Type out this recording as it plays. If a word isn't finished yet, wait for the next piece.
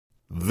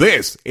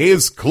This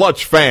is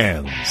Clutch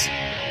Fans. From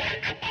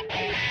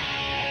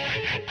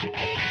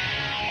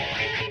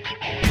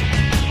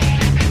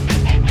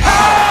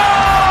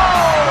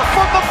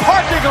the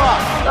parking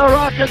lot, the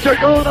Rockets are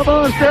going to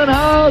Boston.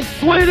 How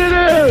sweet it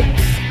is!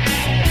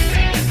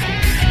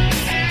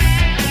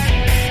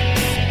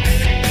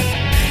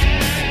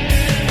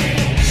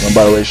 And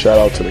by the way, shout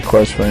out to the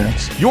Clutch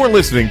Fans. You're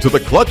listening to the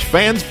Clutch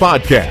Fans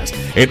Podcast,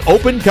 an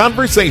open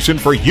conversation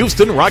for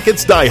Houston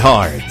Rockets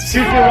diehards.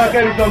 Houston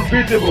Rockets is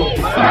unbeatable.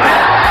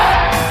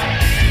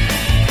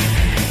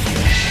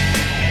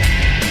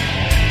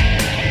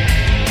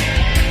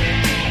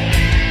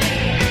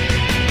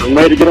 I'm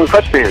ready to get on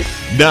Clutch Fans.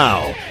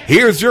 Now,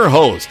 here's your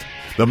host,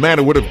 the man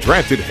who would have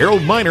drafted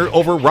Harold Miner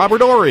over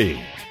Robert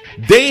Horry,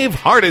 Dave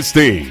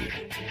Hardesty.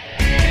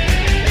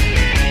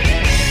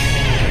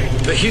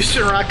 The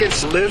Houston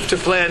Rockets live to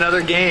play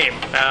another game.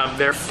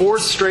 Their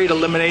fourth straight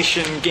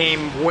elimination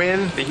game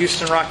win. The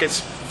Houston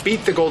Rockets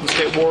beat the Golden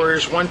State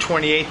Warriors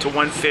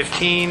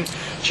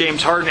 128-115.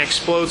 James Harden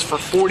explodes for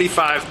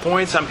 45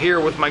 points. I'm here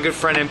with my good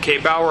friend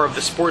MK Bauer of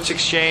the Sports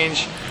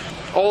Exchange.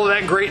 All of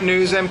that great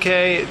news,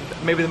 MK.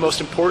 Maybe the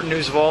most important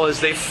news of all is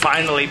they've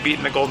finally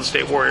beaten the Golden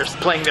State Warriors,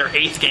 playing their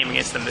eighth game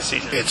against them this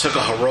season. It took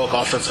a heroic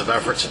offensive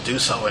effort to do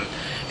so, and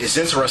it's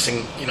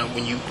interesting,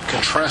 when you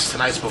contrast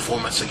tonight's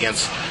performance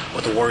against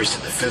what the Warriors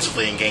did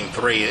defensively in Game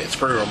 3, it's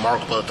pretty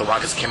remarkable that the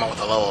Rockets came out with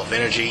a level of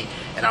energy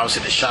and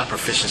obviously the shot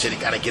proficiency. They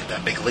got to get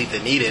that big lead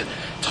they needed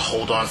to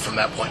hold on from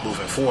that point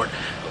moving forward.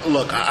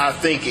 Look, I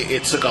think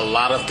it took a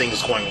lot of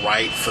things going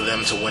right for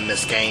them to win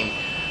this game.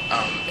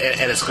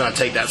 And it's going to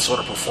take that sort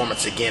of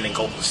performance again in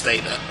Golden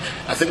State.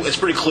 I think it's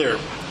pretty clear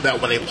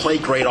that when they play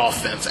great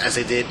offense, as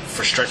they did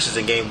for stretches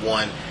in Game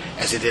 1,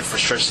 as they did for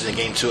stretches in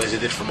Game 2, as they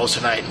did for most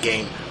of the night in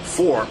Game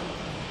 4,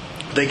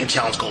 they can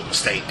challenge Golden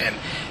State. And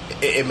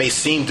it may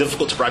seem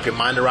difficult to wrap your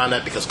mind around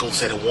that because Golden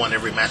State had won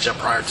every matchup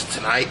prior to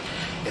tonight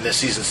in this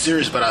season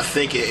series, but I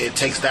think it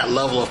takes that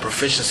level of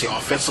proficiency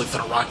offensively for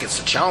the Rockets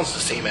to challenge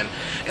this team, and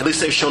at least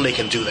they've shown they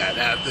can do that.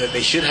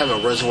 They should have a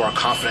reservoir of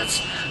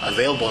confidence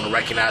available in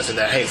recognizing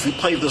that, hey, if we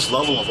play this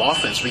level of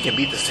offense, we can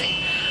beat this team.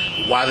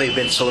 Why they've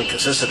been so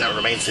inconsistent, that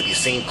remains to be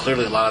seen.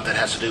 Clearly, a lot of that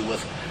has to do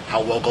with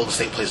how well Golden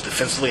State plays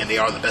defensively, and they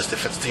are the best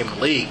defensive team in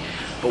the league.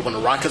 But when the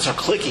Rockets are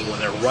clicking, when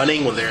they're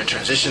running, when they're in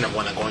transition, and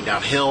when they're going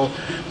downhill,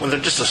 when they're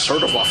just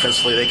assertive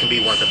offensively, they can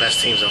be one of the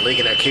best teams in the league,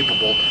 and they're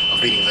capable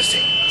of beating this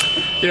team.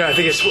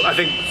 I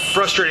think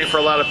frustrating for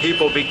a lot of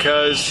people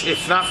because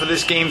if not for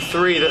this Game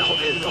 3, the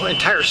whole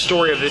entire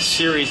story of this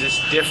series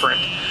is different.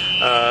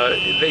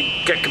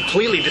 They get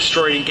completely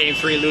destroyed in Game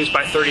 3, lose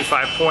by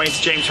 35 points.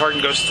 James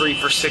Harden goes 3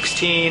 for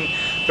 16.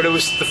 But it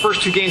was the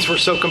first two games were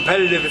so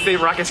competitive. If the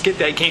Rockets get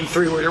that Game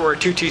 3 where there were a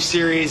 2-2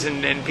 series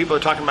and people are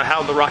talking about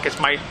how the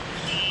Rockets might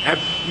have,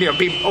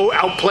 be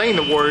outplaying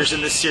the Warriors in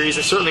this series,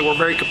 they certainly were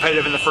very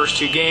competitive in the first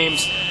two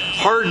games.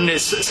 Harden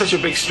is such a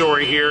big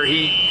story here.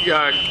 He,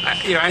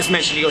 as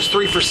mentioned, he goes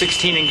 3 for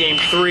 16 in Game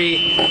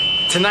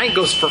 3. Tonight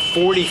goes for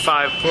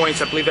 45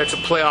 points. I believe that's a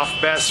playoff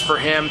best for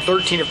him.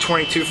 13 of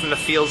 22 from the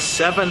field,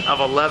 7 of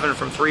 11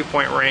 from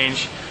three-point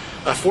range.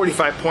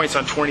 45 points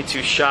on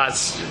 22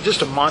 shots.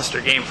 Just a monster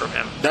game from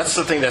him. That's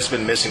the thing that's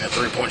been missing, the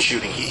three-point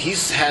shooting.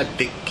 He's had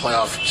big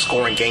playoff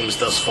scoring games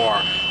thus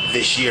far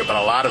this year, but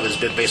a lot of it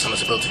has been based on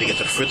his ability to get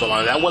to the free throw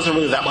line. That wasn't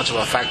really that much of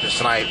a factor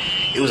tonight.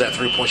 It was that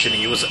three-point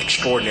shooting. It was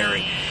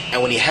extraordinary.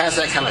 And when he has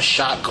that kind of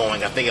shot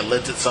going, I think it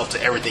lends itself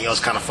to everything else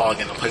kind of falling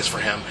into place for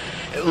him.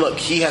 Look,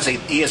 he has a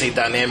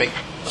dynamic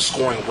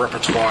scoring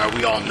repertoire.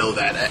 We all know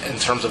that in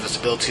terms of his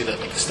ability to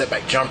make a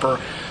step-back jumper,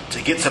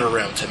 to get to the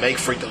rim, to make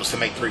free throws, to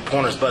make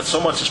three-pointers. But so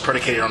much is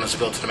predicated on his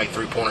ability to make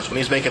three-pointers. When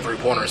he's making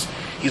three-pointers,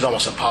 he's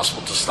almost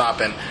impossible to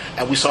stop. And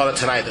we saw that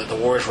tonight. The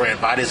Warriors ran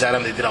bodies at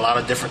him. They did a lot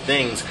of different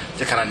things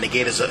to kind of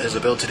negate his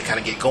ability to kind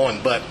of get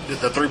going. But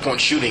the three-point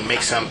shooting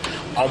makes him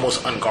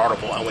almost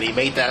unguardable. And when he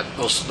made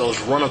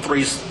those run of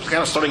threes,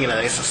 kind of starting in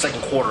the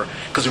second quarter,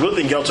 because he really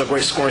didn't get out to a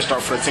great scoring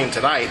start for the team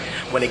tonight,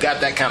 when he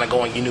got that kind of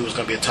going, you knew it was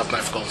going to be a tough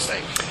night for Golden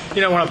State.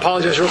 I want to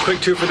apologize real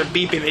quick, too, for the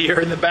beeping that you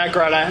heard in the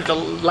background. I have to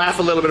laugh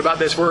a little bit about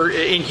this. We're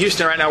in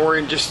Houston right now.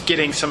 We're just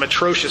getting some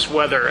atrocious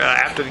weather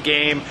after the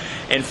game,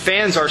 and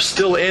fans are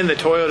still in the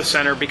Toyota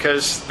Center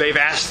because they've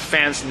asked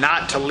fans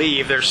not to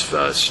leave. There's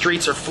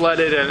streets are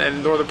flooded in the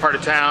northern part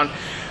of town.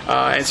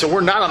 And so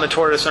we're not on the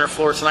Toyota Center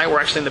floor tonight. We're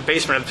actually in the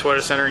basement of the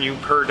Toyota Center, and you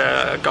heard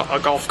a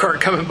golf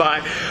cart coming by.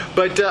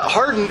 But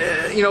Harden,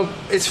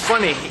 it's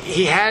funny.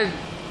 He had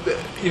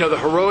the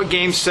heroic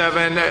Game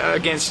 7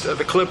 against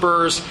the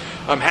Clippers,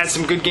 had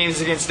some good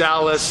games against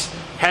Dallas,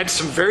 had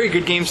some very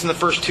good games in the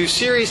first two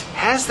series,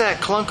 has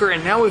that clunker,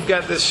 and now we've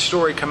got this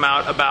story come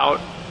out about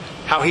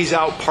how he's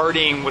out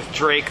partying with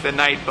Drake the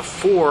night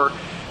before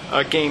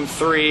Game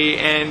 3,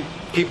 and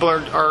people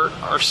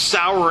are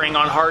souring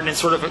on Harden and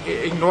sort of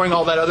ignoring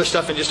all that other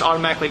stuff and just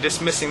automatically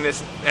dismissing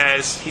this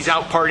as he's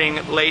out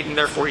partying late and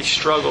therefore he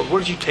struggled. What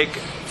did you take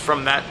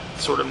from that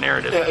sort of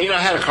narrative? I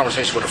had a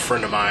conversation with a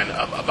friend of mine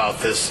about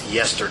this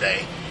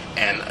yesterday,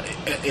 and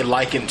it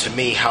likened to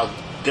me how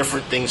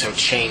different things have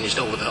changed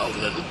over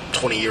the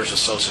 20 years or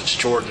so since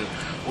Jordan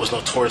was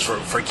notorious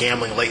for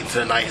gambling late into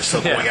the night and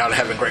still going out and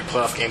having great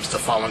playoff games the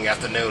following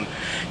afternoon.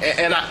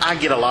 And I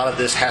get a lot of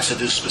this has to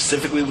do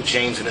specifically with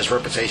James and his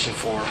reputation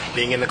for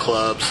being in the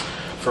clubs,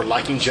 for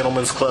liking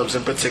gentlemen's clubs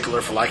in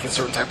particular, for liking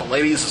certain type of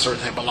ladies, a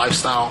certain type of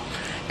lifestyle.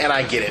 And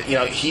I get it. You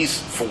know, he's,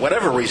 for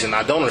whatever reason,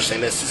 I don't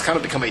understand this, he's kind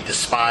of become a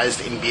despised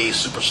NBA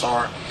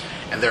superstar.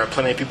 And there are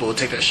plenty of people who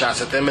take their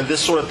shots at them. And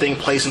this sort of thing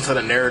plays into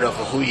the narrative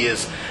of who he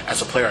is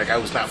as a player. A guy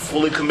who's not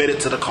fully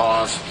committed to the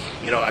cause.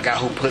 You know, a guy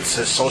who puts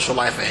his social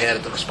life ahead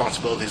of the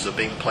responsibilities of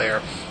being a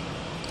player.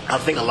 I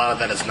think a lot of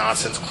that is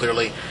nonsense,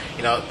 clearly.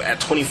 You know, at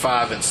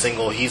 25 and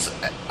single, he's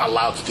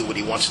allowed to do what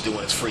he wants to do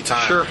in his free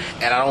time. Sure.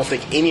 And I don't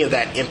think any of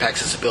that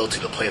impacts his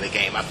ability to play the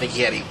game. I think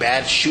he had a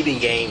bad shooting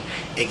game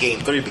in Game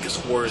 3 because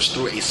the Warriors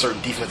threw a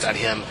certain defense at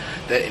him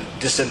that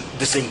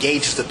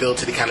disengaged his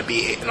ability to kind of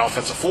be an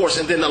offensive force.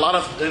 And then a lot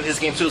of his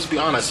game, too, let's be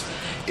honest,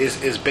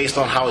 is based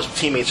on how his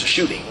teammates are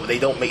shooting. When they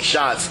don't make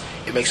shots,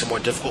 it makes it more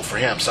difficult for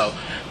him. So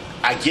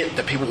I get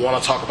that people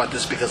want to talk about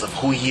this because of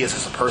who he is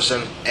as a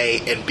person,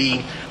 A, and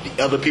B,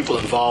 the other people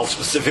involved,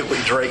 specifically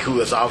Drake, who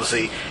is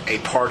obviously a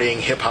partying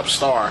hip-hop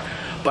star.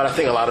 But I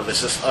think a lot of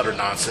it's just utter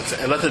nonsense.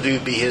 And let the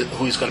dude be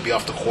who he's going to be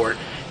off the court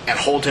and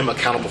hold him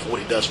accountable for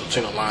what he does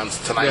between the lines.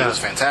 Tonight he was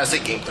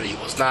fantastic. Game 3 he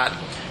was not.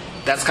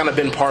 That's kind of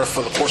been part of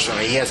for the course of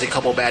him. He has a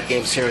couple bad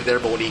games here and there,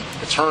 but when he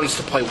returns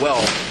to play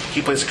well,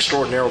 he plays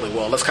extraordinarily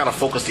well. Let's kind of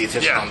focus the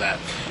attention on that.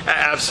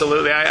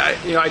 Absolutely.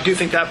 I do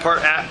think that part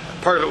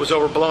of it was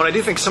overblown. I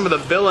do think some of the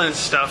villain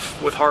stuff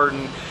with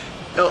Harden,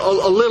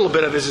 a little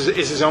bit of it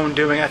is his own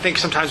doing. I think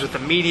sometimes with the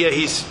media,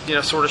 he's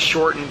sort of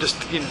short and just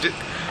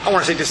I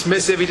want to say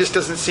dismissive. He just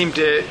doesn't seem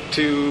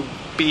to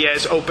be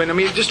as open. I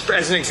mean, just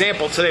as an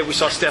example, today we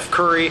saw Steph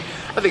Curry.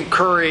 I think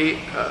Curry,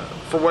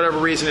 for whatever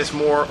reason, is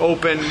more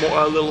open,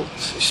 a little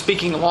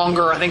speaking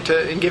longer. I think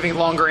and giving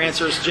longer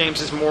answers.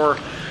 James is a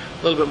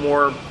little bit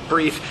more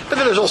brief. But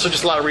then there's also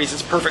just a lot of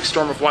reasons. Perfect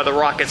storm of why the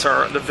Rockets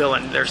are the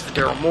villain. There's the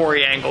Daryl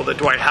Morey angle, the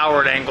Dwight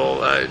Howard angle,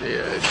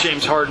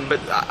 James Harden.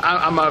 But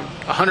I'm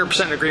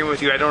 100% in agreement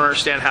with you. I don't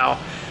understand how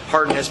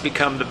Harden has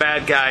become the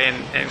bad guy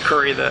and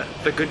Curry the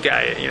good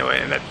guy.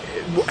 And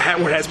that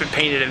what has been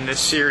painted in this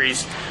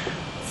series.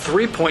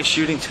 3-point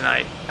shooting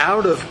tonight,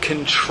 out of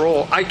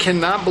control. I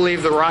cannot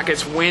believe the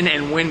Rockets win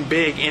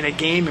big in a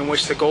game in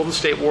which the Golden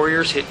State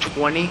Warriors hit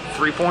 20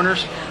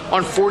 3-pointers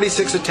on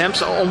 46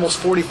 attempts, almost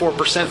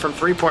 44% from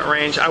 3-point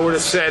range. I would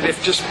have said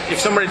if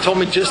somebody told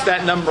me just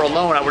that number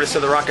alone, I would have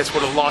said the Rockets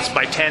would have lost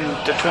by 10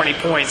 to 20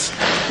 points.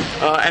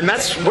 And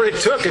that's what it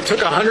took. It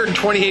took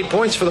 128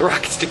 points for the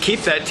Rockets to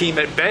keep that team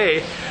at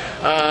bay.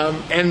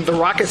 And the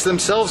Rockets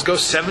themselves go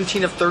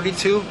 17 of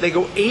 32. They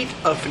go 8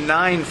 of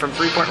 9 from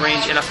 3-point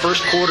range in a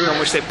first quarter in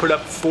which they put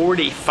up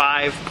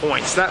 45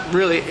 points. That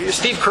really,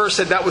 Steve Kerr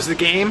said that was the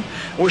game.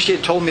 I wish he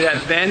had told me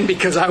that then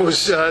because I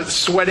was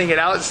sweating it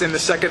out in the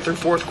second through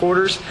fourth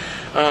quarters.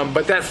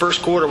 But that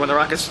first quarter when the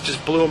Rockets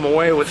just blew them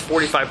away with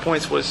 45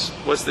 points was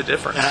the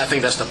difference. And I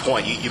think that's the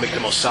point. You make the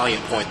most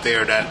salient point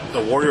there that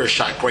the Warriors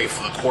shot great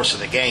for the course of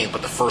the game,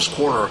 but the first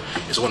quarter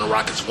is when the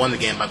Rockets won the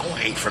game by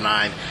going 8 for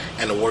 9,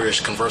 and the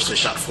Warriors conversely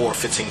shot 4 of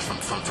 15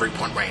 from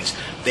 3-point range.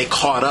 They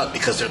caught up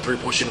because their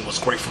 3-point shooting was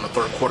great from the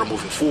third quarter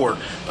moving forward,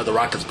 but the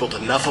Rockets built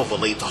enough of a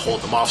lead to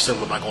hold them off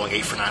simply by going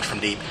 8 for 9 from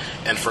deep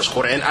in the first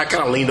quarter. And I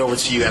kind of leaned over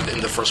to you at the end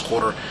of the first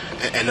quarter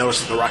and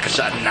noticed that the Rockets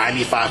shot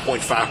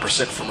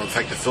 95.5% from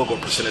effective field goal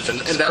percentage. And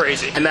that's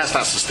crazy. And that's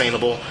not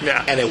sustainable.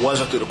 Yeah. And it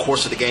wasn't through the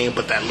course of the game,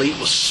 but that lead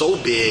was so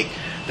big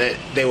that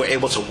they were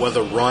able to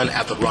weather run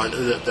after run.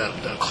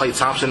 The Klay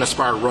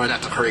Thompson-inspired run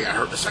after Curry got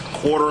hurt in the second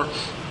quarter.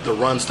 The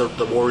runs the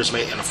Warriors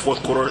made in the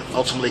fourth quarter,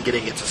 ultimately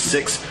getting it to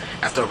 6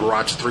 after a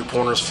barrage of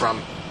 3-pointers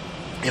from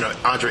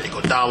Andre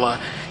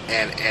Iguodala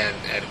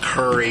and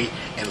Curry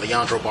and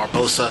Leandro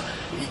Barbosa.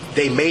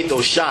 They made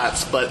those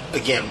shots, but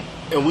again,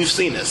 and we've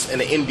seen this in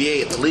the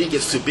NBA, if the lead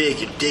gets too big,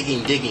 you're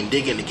digging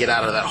to get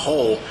out of that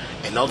hole,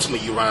 and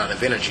ultimately you run out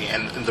of energy.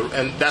 And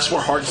that's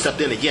where Harden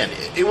stepped in again.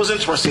 It was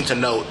interesting to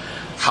note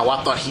how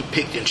I thought he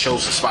picked and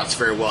chose the spots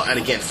very well. And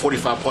again,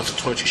 45 points and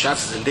 22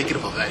 shots is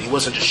indicative of that. He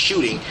wasn't just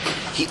shooting.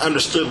 He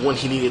understood when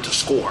he needed to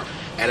score.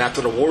 And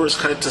after the Warriors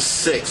cut it to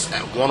 6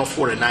 at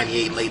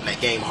 104-98 late in that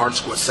game, Harden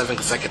scored 7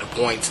 consecutive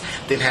points,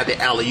 then had the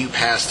alley-oop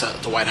pass to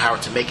Dwight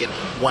Howard to make it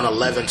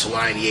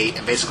 111-98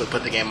 and basically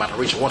put the game out of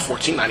reach,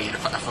 114-98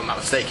 if I'm not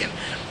mistaken.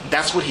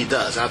 That's what he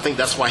does. And I think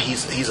that's why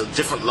he's a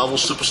different level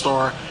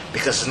superstar,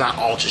 because it's not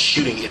all just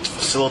shooting. It's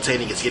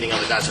facilitating. It's getting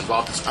other guys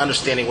involved. It's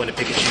understanding when to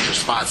pick and choose your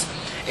spots.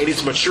 And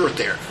he's matured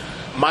there.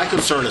 My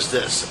concern is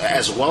this.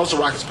 As well as the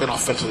Rockets played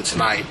offensively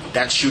tonight,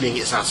 that shooting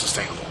is not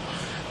sustainable.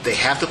 They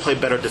have to play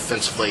better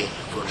defensively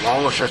for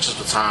longer stretches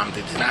of time.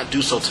 They did not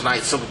do so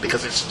tonight simply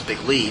because it's such a big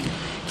lead.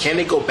 Can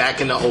they go back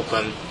into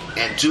open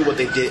and do what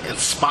they did in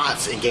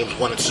spots in games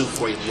 1 and 2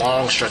 for a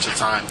long stretch of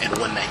time and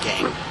win that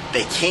game?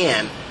 They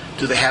can.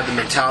 do they have the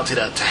mentality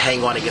to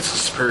hang on against a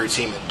superior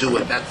team and do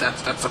it?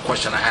 That's the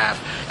question I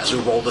have as we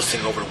roll this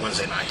thing over to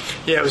Wednesday night.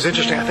 Yeah, it was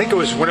interesting. I think it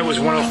was when it was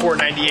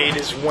 104-98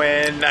 is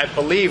when I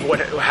believe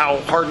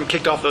how Harden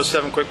kicked off those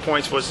 7 quick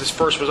points was his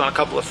first was on a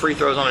couple of free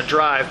throws on a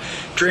drive.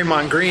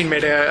 Draymond Green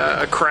made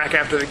a crack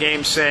after the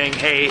game saying,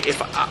 hey, if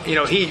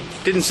he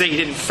didn't say he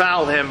didn't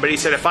foul him, but he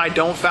said if I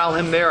don't foul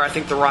him there, I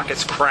think the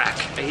Rockets crack,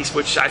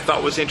 which I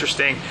thought was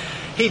interesting.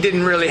 He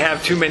didn't really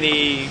have too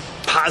many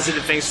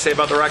positive things to say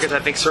about the Rockets. I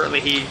think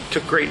certainly he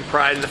took great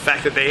pride in the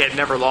fact that they had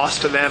never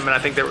lost to them, and I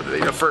think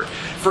that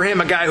for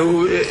him, a guy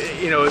who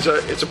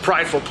is a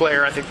prideful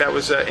player, I think that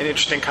was an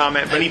interesting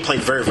comment. But he played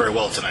very, very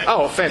well tonight.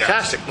 Oh,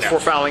 fantastic! Before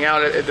fouling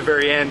out at the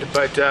very end,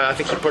 but I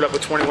think he put up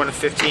with 21 and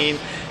 15.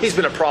 He's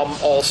been a problem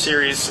all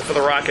series for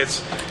the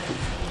Rockets.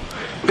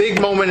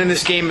 Big moment in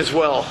this game as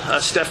well.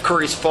 Steph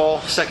Curry's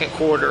fall, second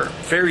quarter.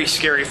 Very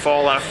scary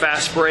fall on a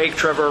fast break.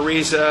 Trevor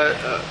Ariza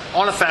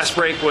on a fast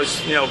break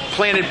was,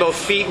 planted both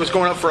feet, was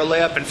going up for a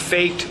layup and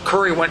faked.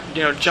 Curry went,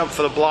 jumped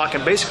for the block,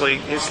 and basically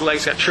his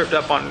legs got tripped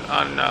up on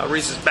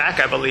Ariza's back,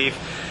 I believe.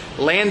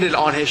 Landed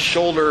on his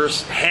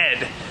shoulders,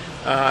 head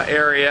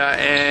area,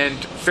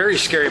 and very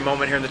scary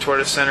moment here in the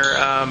Toyota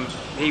Center.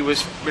 He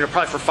was,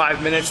 probably for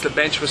 5 minutes, the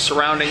bench was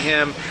surrounding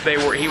him.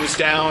 He was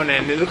down,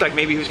 and it looked like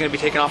maybe he was going to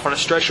be taken off on a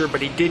stretcher,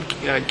 but he did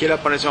get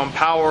up on his own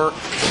power,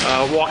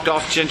 walked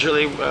off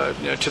gingerly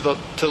to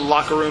the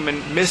locker room,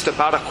 and missed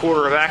about a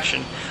quarter of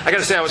action. I got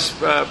to say, I was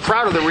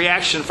proud of the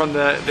reaction from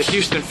the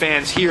Houston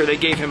fans here. They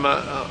gave him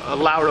a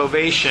loud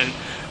ovation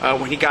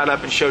when he got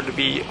up and showed to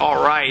be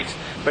all right.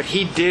 But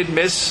he did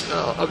miss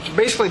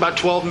basically about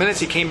 12 minutes.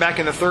 He came back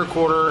in the third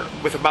quarter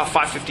with about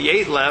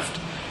 5:58 left,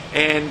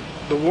 and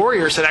the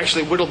Warriors had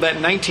actually whittled that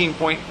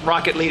 19-point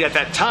Rocket lead at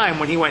that time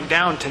when he went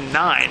down to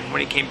 9 when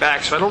he came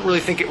back. So I don't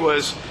really think it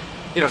was,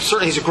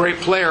 certainly he's a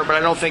great player, but I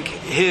don't think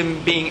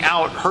him being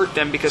out hurt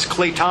them because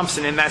Klay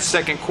Thompson in that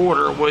second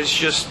quarter was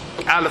just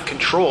out of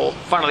control.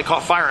 Finally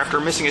caught fire after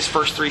missing his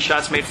first 3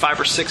 shots, made 5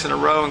 or 6 in a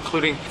row,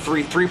 including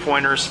 3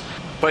 3-pointers.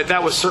 But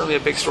that was certainly a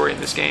big story in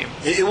this game.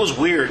 It was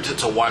weird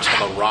to watch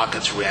how the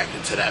Rockets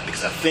reacted to that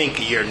because I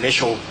think your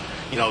initial,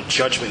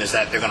 judgment is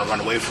that they're going to run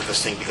away from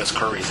this thing because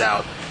Curry's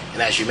out.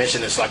 And as you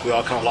mentioned, it's like we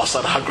all kind of lost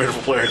sight of how great of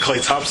a player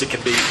Klay Thompson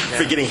can be,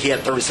 forgetting he had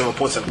 37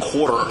 points in a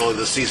quarter earlier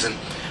this season.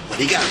 When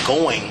he got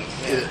going,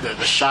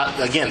 the shot,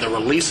 again, the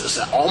release is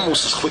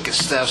almost as quick as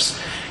Steph's.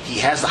 He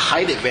has the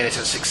height advantage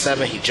at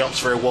 6'7". He jumps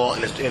very well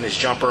in his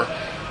jumper.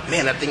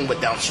 Man, that thing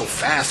went down so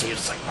fast, and you're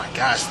just like, my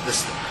gosh,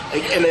 this.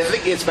 And I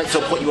think it's back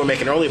to a point you were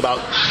making earlier about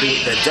the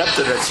depth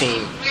of their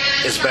team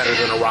is better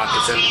than the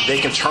Rockets, and they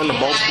can turn to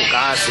multiple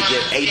guys to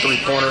get 8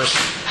 3-pointers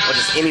or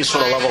just any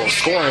sort of level of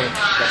scoring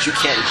that you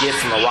can't get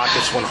from the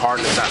Rockets when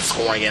Harden is not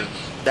scoring. And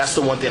that's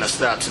the one thing that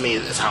stood out to me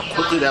is how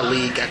quickly that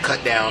lead got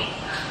cut down.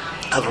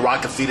 How the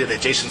Rockets needed a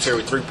Jason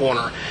Terry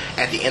 3-pointer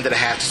at the end of the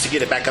half just to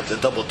get it back up to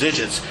double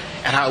digits,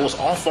 and how it was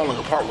all falling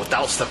apart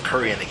without Steph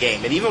Curry in the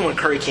game. And even when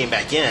Curry came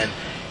back in,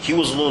 he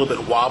was a little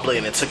bit wobbly,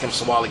 and it took him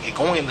some while to get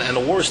going, and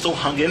the Warriors still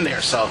hung in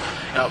there. So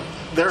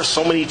there are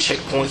so many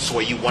checkpoints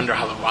where you wonder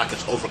how the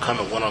Rockets overcome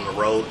and win on the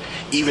road,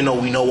 even though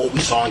we know what we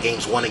saw in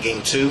Games 1 and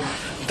Game 2.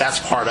 That's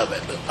part of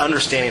it. But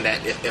understanding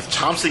that if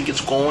Thompson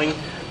gets going,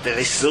 that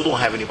they still don't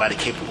have anybody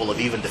capable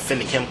of even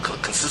defending him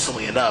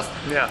consistently enough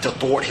to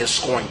thwart his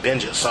scoring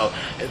binges. So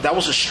that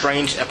was a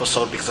strange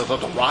episode because I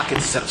thought the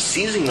Rockets, instead of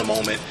seizing the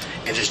moment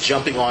and just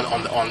jumping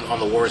on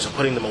the Warriors and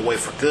putting them away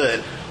for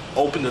good,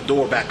 open the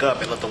door back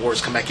up and let the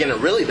Warriors come back in.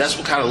 And really, that's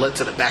what kind of led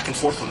to the back and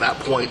forth from that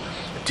point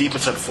deep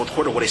into the fourth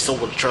quarter where they still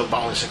would have trailed by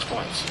only 6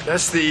 points.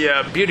 That's the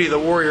beauty of the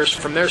Warriors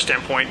from their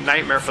standpoint.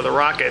 Nightmare for the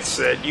Rockets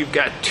that you've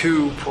got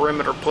 2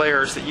 perimeter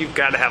players that you've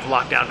got to have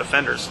lockdown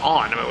defenders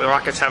on. I mean, the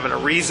Rockets have an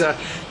Ariza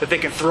that they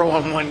can throw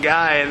on one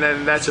guy, and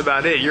then that's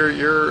about it. You're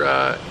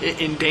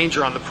in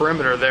danger on the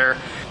perimeter there.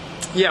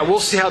 Yeah, we'll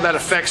see how that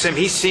affects him.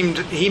 He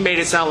made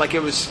it sound like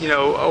it was,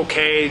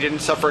 okay. He didn't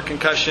suffer a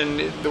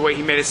concussion the way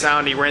he made it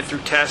sound. He ran through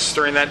tests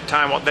during that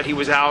time that he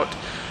was out.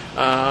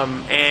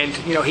 And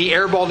he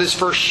airballed his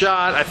first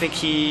shot. I think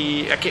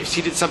he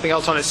did something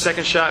else on his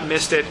second shot,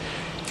 missed it.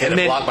 Hit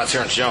a block by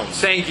Terrence Jones.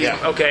 Thank you.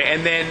 Yeah. Okay,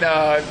 and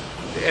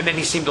then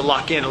he seemed to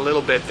lock in a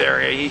little bit there.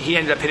 He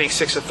ended up hitting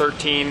 6 of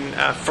 13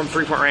 from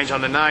 3-point range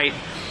on the night.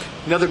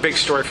 Another big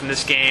story from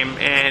this game,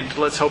 and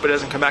let's hope it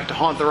doesn't come back to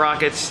haunt the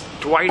Rockets.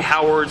 Dwight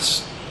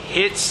Howard's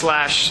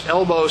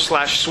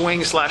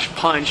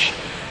hit/elbow/swing/punch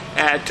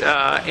at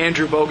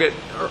Andrew Bogut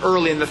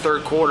early in the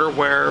third quarter,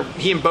 where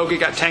he and Bogut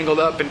got tangled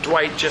up, and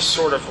Dwight just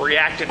sort of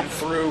reacted and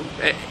threw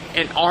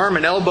an arm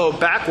and elbow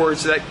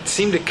backwards that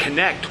seemed to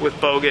connect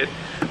with Bogut.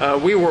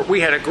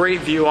 We had a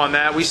great view on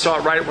that. We saw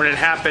it right when it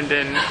happened,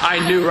 and I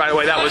knew right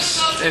away that was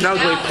an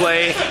ugly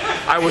play.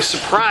 I was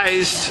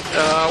surprised,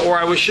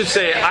 I should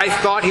say I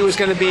thought he was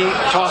going to be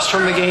tossed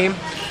from the game.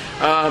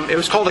 It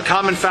was called a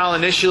common foul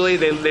initially.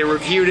 They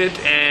reviewed it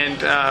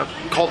and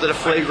called it a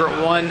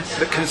flagrant one.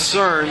 The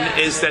concern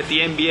is that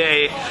the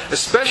NBA,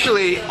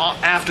 especially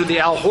after the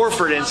Al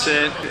Horford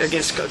incident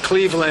against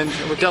Cleveland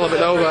with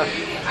Dellavedova,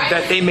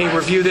 that they may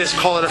review this,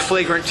 call it a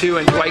flagrant 2,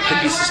 and Dwight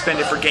could be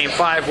suspended for Game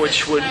 5,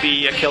 which would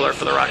be a killer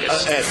for the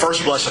Rockets. At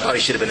first blush, I thought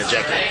he should have been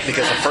ejected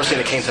because the first thing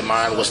that came to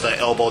mind was the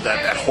elbow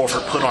that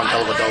Horford put on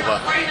Dellavedova,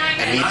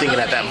 and me thinking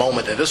at that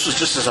moment that this was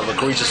just as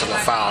egregious of a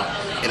foul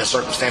in a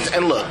circumstance.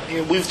 And look,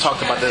 we've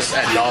talked about this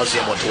ad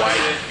nauseum with Dwight.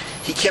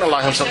 He can't allow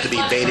himself to be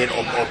baited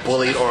or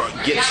bullied or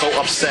get so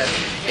upset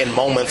in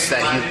moments that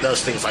he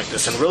does things like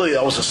this. And really,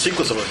 that was a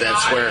sequence of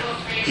events where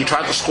he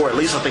tried to score at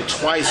least, I think,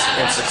 twice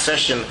in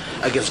succession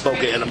against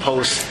Bogut in the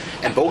post.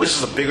 And Bogut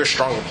is a bigger,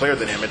 stronger player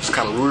than him. It just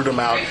kind of rooted him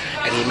out,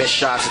 and he missed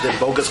shots. And then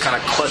Bogut's kind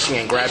of clutching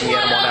and grabbing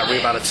at him on that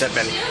rebound attempt,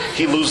 and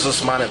he loses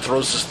his mind and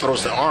throws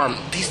the arm.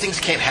 These things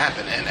can't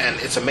happen. And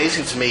it's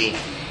amazing to me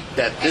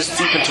that this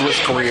deep into his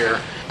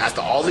career, after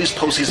all these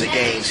postseason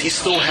games, he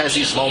still has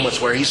these moments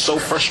where he's so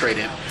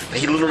frustrated that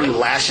he literally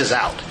lashes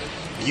out.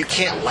 You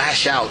can't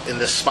lash out in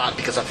this spot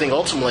because I think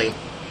ultimately,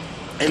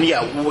 and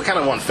yeah, we're kind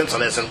of on the fence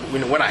on this, and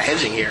we're not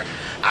hedging here.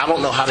 I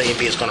don't know how the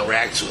NBA is going to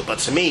react to it, but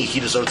to me, he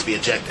deserves to be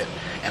ejected.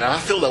 And I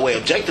feel that way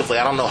objectively.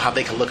 I don't know how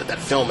they can look at that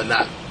film and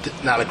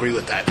not agree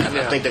with that. And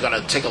I think they're going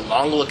to take a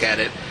long look at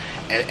it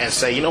and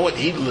say, you know what,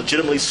 he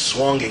legitimately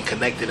swung and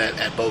connected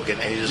at Bogut,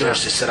 and he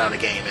deserves to sit out a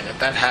game. And if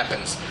that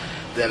happens,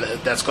 then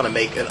that's going to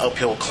make an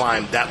uphill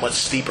climb that much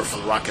steeper for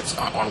the Rockets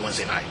on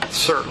Wednesday night.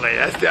 Certainly.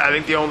 I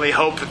think the only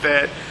hope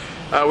that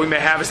we may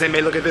have is they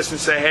may look at this and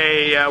say,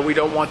 hey, we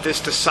don't want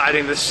this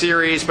deciding the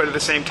series, but at the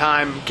same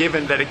time,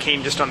 given that it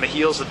came just on the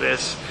heels of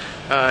this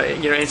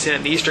incident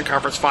in the Eastern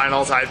Conference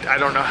Finals, I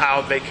don't know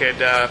how they could,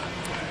 they're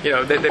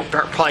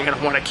probably going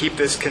to want to keep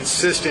this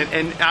consistent.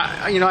 And,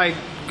 I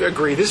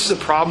agree. This is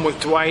a problem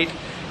with Dwight.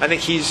 I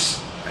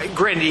think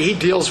granted, he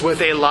deals with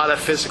a lot of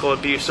physical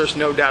abuse. There's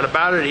no doubt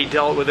about it. He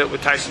dealt with it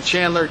with Tyson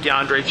Chandler,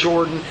 DeAndre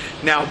Jordan,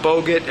 now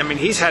Bogut. I mean,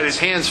 he's had his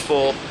hands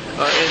full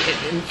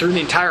through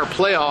the entire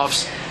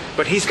playoffs,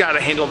 but he's got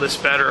to handle this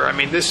better. I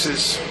mean,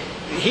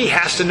 he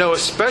has to know,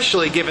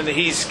 especially given that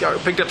he's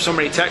picked up so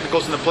many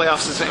technicals in the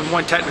playoffs and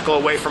one technical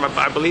away from,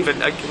 I believe,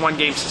 a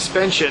one-game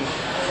suspension.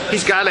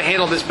 He's got to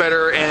handle this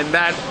better, and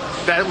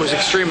that was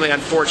extremely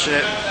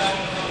unfortunate.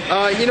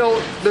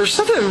 There's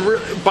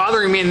something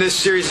bothering me in this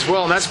series as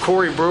well, and that's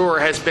Corey Brewer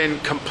has been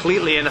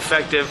completely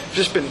ineffective,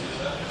 just been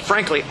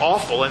frankly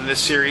awful in this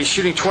series,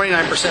 shooting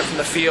 29% from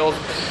the field,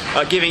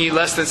 giving you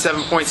less than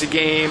 7 points a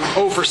game,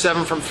 0 for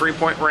 7 from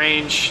three-point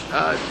range.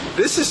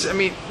 This is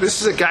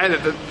a guy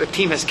that the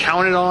team has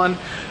counted on.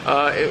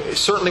 It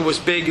certainly was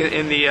big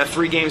in the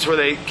 3 games where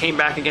they came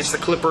back against the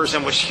Clippers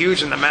and was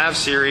huge in the Mavs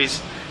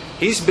series.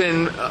 He's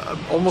been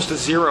almost a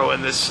 0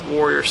 in this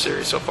Warriors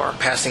series so far.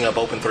 Passing up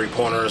open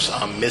three-pointers,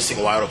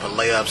 missing wide-open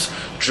layups,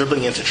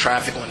 dribbling into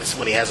traffic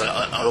when he has an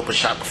open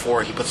shot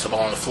before he puts the ball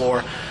on the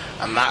floor.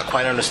 I'm not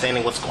quite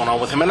understanding what's going on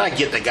with him. And I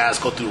get that guys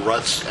go through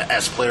ruts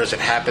as players. It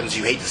happens.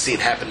 You hate to see it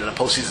happen in a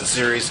postseason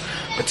series,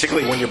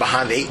 particularly when you're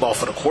behind the 8 ball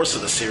for the course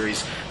of the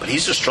series. But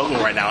he's just struggling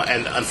right now.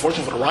 And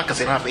unfortunately for the Rockets,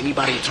 they don't have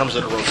anybody in terms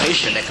of the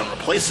rotation that can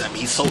replace him.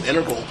 He's so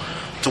integral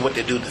to what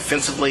they do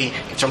defensively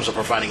in terms of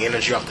providing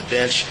energy off the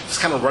bench. Just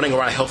kind of running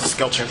around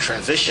helter-skelter in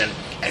transition.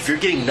 And if you're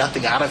getting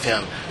nothing out of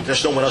him,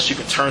 there's no one else you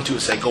can turn to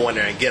and say, go in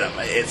there and get him.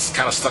 It's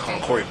kind of stuck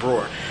on Corey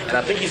Brewer. And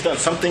I think he's done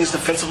some things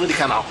defensively to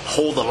kind of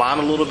hold the line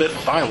a little bit.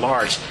 But by and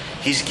large,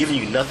 he's giving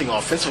you nothing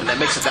offensively. And that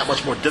makes it that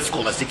much more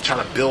difficult as he's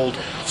trying to build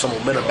some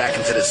momentum back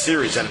into this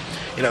series. And,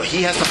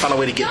 he has to find a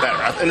way to get better.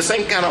 And the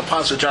same kind of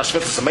applies to Josh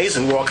Smith. It's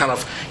amazing. We're all kind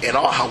of in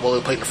awe how well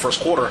he played in the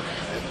first quarter.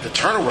 The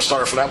turnover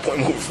started from that point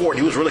moving forward.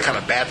 He was really kind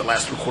of bad the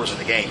last 3 quarters of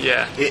the game.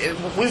 Yeah.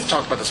 We've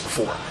talked about this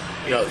before.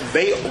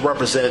 They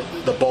represent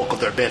the bulk of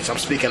their bench. I'm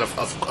speaking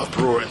of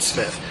Brewer and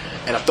Smith.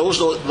 And if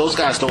those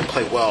guys don't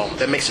play well,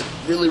 that makes it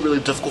really, really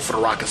difficult for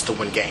the Rockets to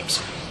win games.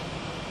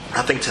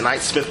 I think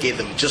tonight Smith gave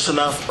them just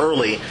enough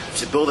early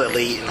to build that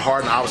lead, and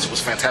Harden obviously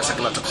was fantastic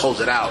enough to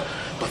close it out.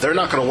 But they're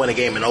not going to win a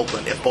game in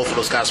Oakland if both of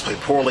those guys play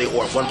poorly,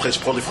 or if one plays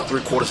poorly for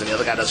 3 quarters and the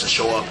other guy doesn't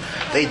show up.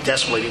 They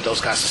desperately need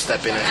those guys to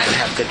step in and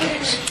have good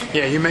games.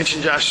 Yeah, you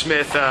mentioned Josh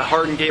Smith.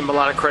 Harden gave him a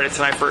lot of credit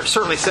tonight for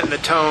certainly setting the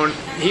tone.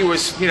 He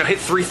was, hit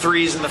 3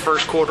 threes in the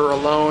first quarter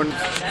alone.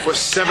 Was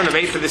 7 of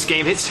 8 for this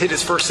game. Hit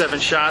his first 7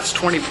 shots,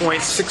 20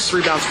 points, 6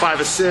 rebounds,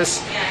 5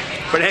 assists.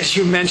 But as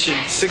you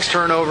mentioned, 6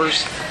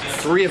 turnovers,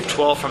 3 of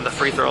 12 from the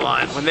free throw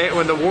line.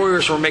 When the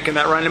Warriors were making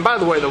that run, and by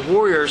the way, the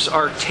Warriors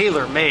are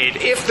tailor-made.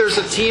 If there's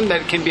a team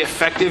that can be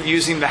effective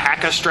using the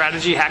Haka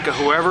strategy, Haka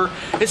whoever,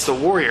 it's the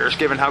Warriors,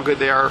 given how good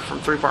they are from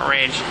three-point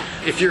range.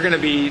 If you're going to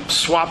be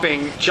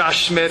swapping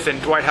Josh Smith and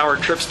Dwight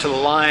Howard trips to the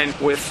line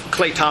with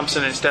Klay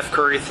Thompson and Steph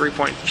Curry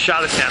three-point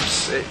shot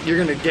attempts,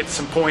 you're going to get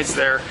some points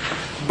there.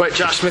 But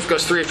Josh Smith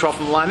goes 3 of 12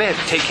 from the line. They had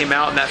to take him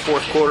out in that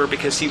fourth quarter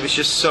because he was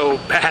just so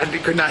bad he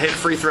could not hit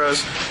free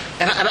throws.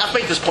 And I've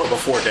made this point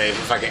before, Dave,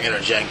 if I can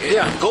interject.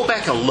 Yeah. Go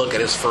back and look at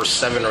his first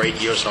 7 or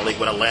 8 years in the league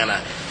with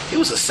Atlanta. He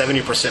was a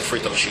 70% free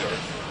throw shooter.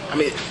 I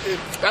mean,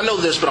 I know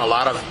there's been a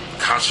lot of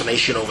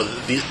consternation over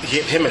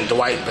him and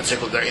Dwight in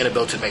particular, their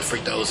inability to make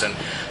free throws and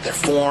their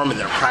form and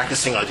their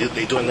practicing. Are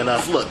they doing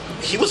enough? Look,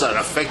 he was an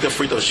effective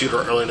free throw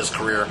shooter early in his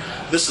career.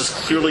 This is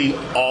clearly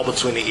all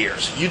between the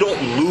ears. You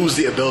don't lose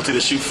the ability to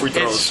shoot free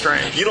throws. It's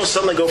strange. You don't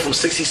suddenly go from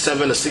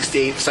 67 to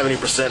 68,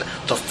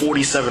 70% to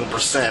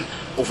 47%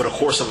 over the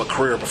course of a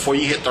career before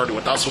you hit 30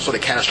 without some sort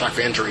of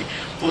catastrophic injury,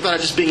 without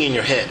it just being in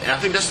your head. And I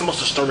think that's the most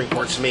disturbing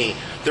part to me.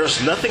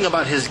 There's nothing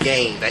about his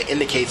game that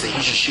indicates that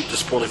he should shoot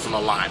this poorly from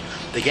the line.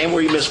 The game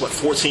where he missed,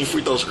 14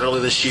 free throws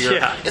earlier this year,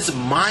 it's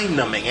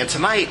mind-numbing. And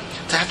tonight,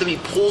 to have to be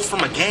pulled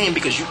from a game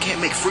because you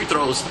can't make free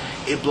throws,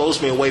 it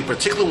blows me away,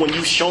 particularly when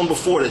you've shown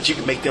before that you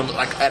can make them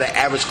like at an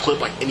average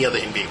clip like any other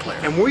NBA player.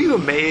 And were you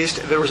amazed?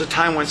 There was a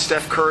time when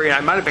Steph Curry, and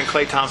it might have been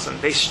Klay Thompson,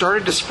 they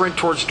started to sprint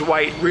towards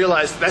Dwight,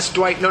 realized that's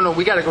Dwight, no,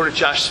 we got to go to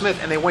Josh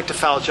Smith, and they went to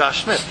foul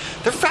Josh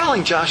Smith. They're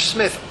fouling Josh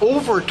Smith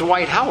over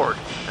Dwight Howard.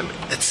 I mean,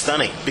 it's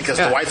stunning because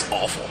Dwight's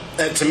awful.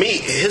 And to me,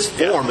 his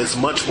form is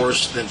much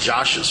worse than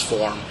Josh's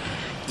form,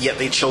 yet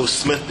they chose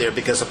Smith there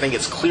because I think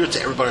it's clear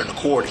to everybody on the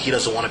court he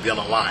doesn't want to be on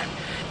the line.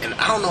 And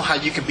I don't know how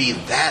you can be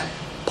that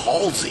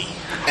ballsy.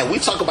 And we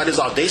talk about his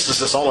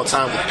audaciousness all the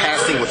time with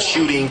passing, with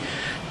shooting.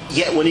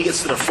 Yet when he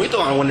gets to the free throw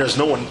line, when there's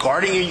no one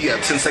guarding you, you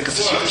have 10 seconds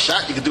to shoot the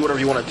shot, you can do whatever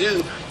you want to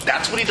do.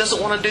 That's what he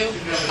doesn't want to do.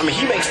 I mean,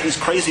 he makes these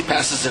crazy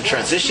passes in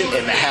transition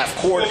in the half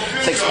court,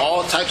 takes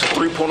all types of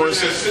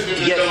three-pointers.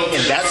 Yet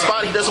in that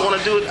spot, he doesn't want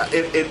to do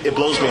it. It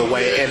blows me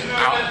away. And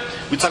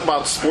we talk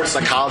about sports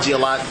psychology a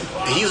lot.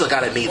 He's a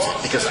guy that needs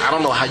it because I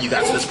don't know how you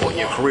got to this point in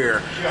your career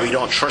where you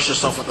don't trust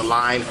yourself at the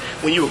line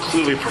when you were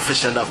clearly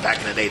proficient enough back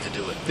in the day to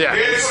do it. Yeah,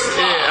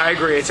 I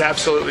agree. It's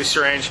absolutely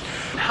strange.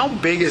 How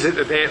big is it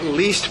that they at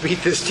least beat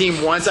this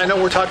team once? I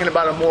know we're talking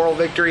about a moral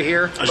victory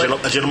here.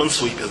 A gentleman's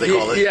sweep, as they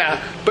call it.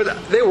 Yeah,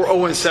 but they were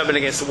 0-7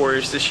 against the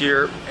Warriors this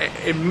year,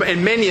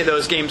 and many of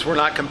those games were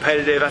not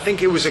competitive. I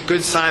think it was a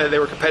good sign that they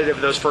were competitive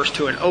in those first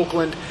two in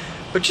Oakland.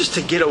 But just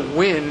to get a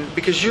win,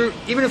 because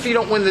even if you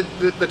don't win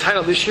the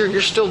title this year,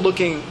 you're still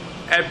looking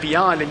at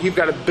beyond, and you've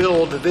got to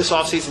build this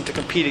offseason to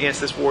compete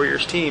against this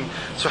Warriors team.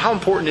 So how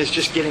important is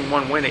just getting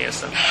one win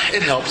against them?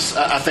 It helps.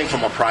 I think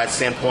from a pride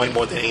standpoint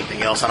more than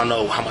anything else. I don't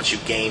know how much you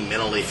gain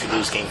mentally if you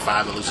lose Game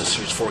 5 and lose the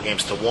series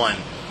 4-1.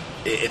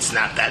 It's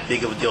not that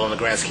big of a deal in the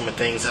grand scheme of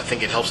things. I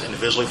think it helps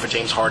individually for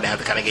James Harden to have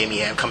the kind of game he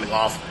had coming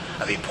off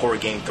of a poor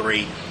Game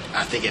 3.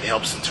 I think it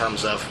helps in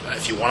terms of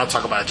if you want to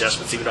talk about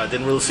adjustments, even though I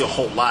didn't really see a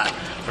whole lot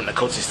from the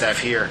coaching staff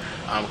here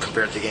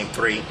compared to Game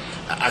 3.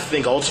 I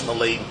think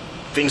ultimately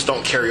things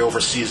don't carry over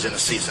season to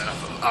season.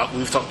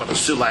 We've talked about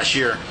this too last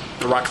year.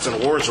 The Rockets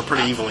and the Warriors were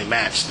pretty evenly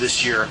matched.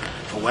 This year,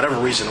 for whatever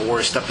reason, the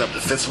Warriors stepped up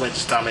defensively and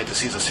just dominated the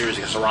season series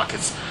against the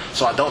Rockets.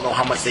 So I don't know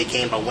how much they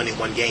gained by winning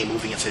one game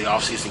moving into the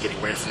offseason getting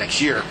ready for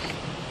next year.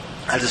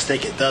 I just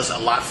think it does a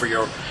lot for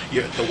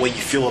the way you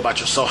feel about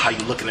yourself, how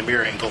you look in the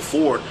mirror and go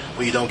forward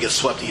when you don't get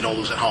swept and you don't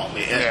lose at home.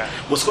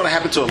 What's going to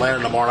happen to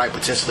Atlanta tomorrow night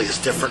potentially is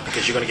different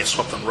because you're going to get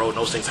swept on the road and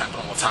those things happen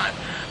all the time.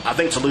 I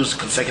think to lose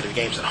consecutive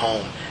games at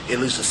home, it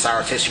leaves a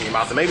sour taste in your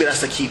mouth. And maybe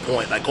that's the key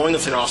point. Like going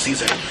into the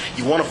offseason,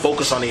 you want to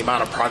focus on the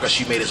amount of progress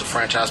you made as a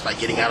franchise by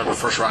getting out of the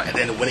first round and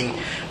then winning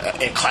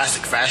in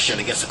classic fashion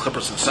against the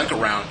Clippers in the second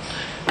round.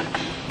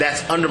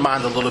 That's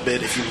undermined a little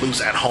bit if you lose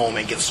at home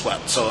and get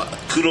swept. So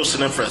kudos to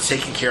them for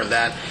taking care of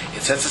that.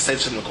 It sets the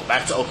stage for them to go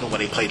back to Oakland where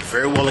they played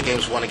very well in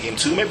Games 1 and Game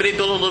 2. Maybe they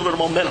build a little bit of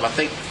momentum. I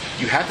think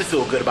you have to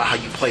feel good about how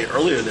you played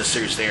earlier in this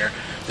series there.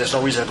 There's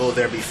no reason to go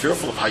there and be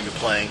fearful of how you're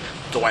playing.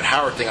 The Dwight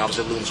Howard thing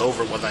obviously looms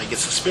over whether he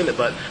gets suspended,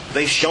 but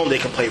they've shown they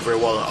can play very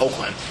well in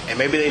Oakland. And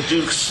maybe they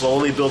do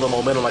slowly build a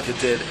momentum like they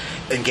did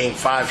in Game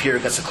 5 here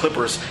against the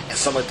Clippers, and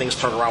suddenly things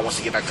turn around once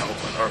they get back to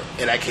Oakland,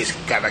 or in that case,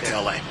 got back to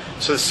L.A.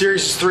 So the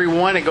series is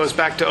 3-1. It goes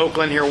back to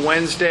Oakland here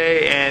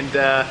Wednesday. And,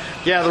 the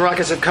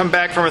Rockets have come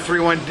back from a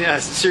 3-1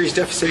 series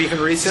deficit even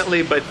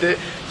recently. But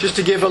just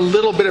to give a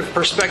little bit of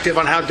perspective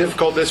on how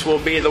difficult this will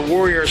be, the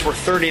Warriors were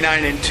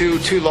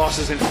 39-2, 2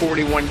 losses in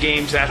 41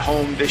 games at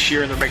home this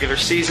year in the regular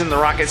season. The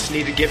Rockets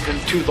need to give them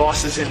 2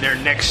 losses in their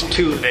next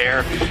 2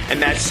 there.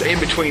 And that's in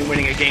between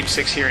winning a Game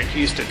 6 here in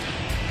Houston.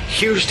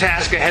 Huge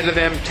task ahead of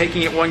them,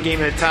 taking it one game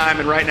at a time,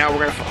 and right now we're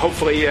going to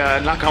hopefully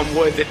knock on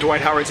wood that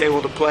Dwight Howard's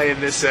able to play in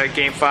this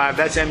Game 5.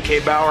 That's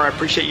MK Bauer. I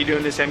appreciate you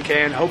doing this, MK,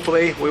 and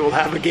hopefully we will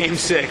have a Game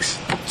 6.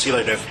 See you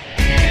later, Dave.